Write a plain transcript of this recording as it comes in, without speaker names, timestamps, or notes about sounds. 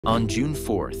On June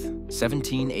 4th,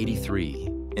 1783,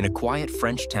 in a quiet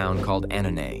French town called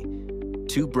Annonay,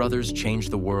 two brothers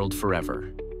changed the world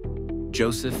forever.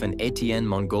 Joseph and Étienne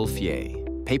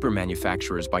Montgolfier, paper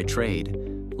manufacturers by trade,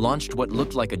 launched what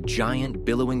looked like a giant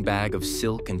billowing bag of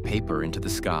silk and paper into the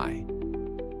sky.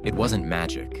 It wasn't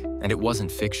magic, and it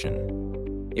wasn't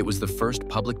fiction. It was the first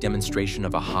public demonstration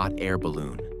of a hot air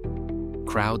balloon.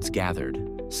 Crowds gathered,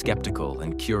 skeptical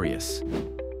and curious.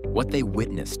 What they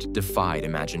witnessed defied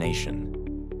imagination.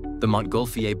 The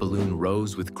Montgolfier balloon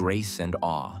rose with grace and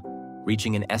awe,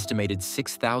 reaching an estimated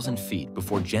 6,000 feet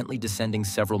before gently descending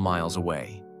several miles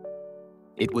away.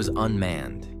 It was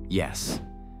unmanned, yes,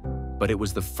 but it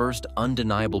was the first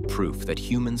undeniable proof that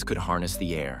humans could harness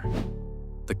the air.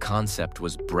 The concept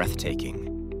was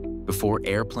breathtaking. Before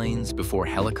airplanes, before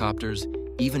helicopters,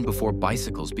 even before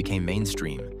bicycles became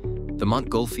mainstream, the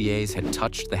Montgolfiers had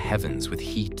touched the heavens with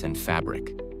heat and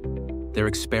fabric. Their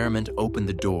experiment opened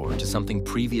the door to something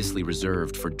previously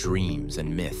reserved for dreams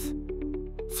and myth: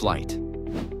 flight.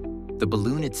 The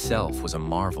balloon itself was a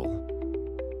marvel.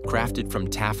 Crafted from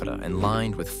taffeta and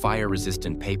lined with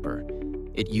fire-resistant paper,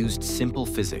 it used simple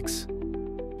physics.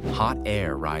 Hot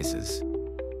air rises.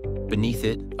 Beneath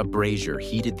it, a brazier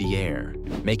heated the air,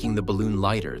 making the balloon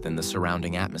lighter than the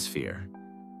surrounding atmosphere.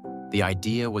 The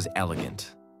idea was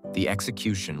elegant, the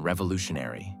execution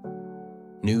revolutionary.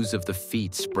 News of the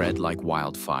feat spread like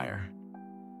wildfire.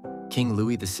 King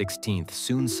Louis XVI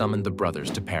soon summoned the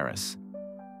brothers to Paris.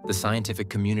 The scientific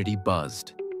community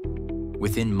buzzed.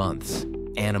 Within months,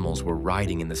 animals were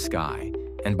riding in the sky,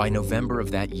 and by November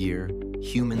of that year,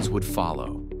 humans would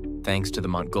follow, thanks to the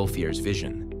Montgolfiers'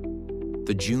 vision.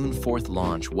 The June 4th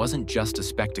launch wasn't just a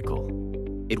spectacle,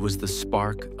 it was the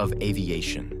spark of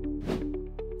aviation.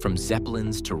 From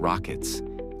zeppelins to rockets,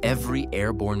 every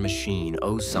airborne machine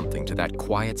owes something to that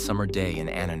quiet summer day in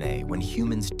Annonay when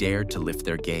humans dared to lift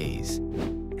their gaze,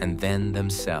 and then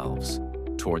themselves,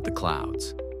 toward the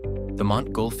clouds. The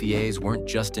Montgolfiers weren't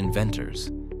just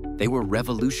inventors, they were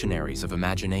revolutionaries of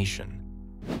imagination.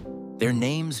 Their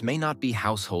names may not be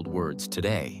household words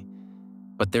today,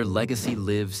 but their legacy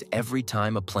lives every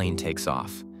time a plane takes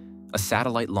off, a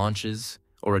satellite launches,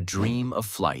 or a dream of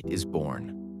flight is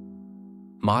born.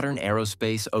 Modern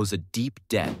aerospace owes a deep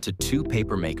debt to two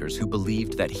papermakers who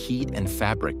believed that heat and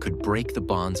fabric could break the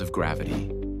bonds of gravity.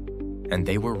 And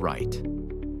they were right.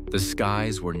 The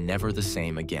skies were never the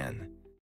same again.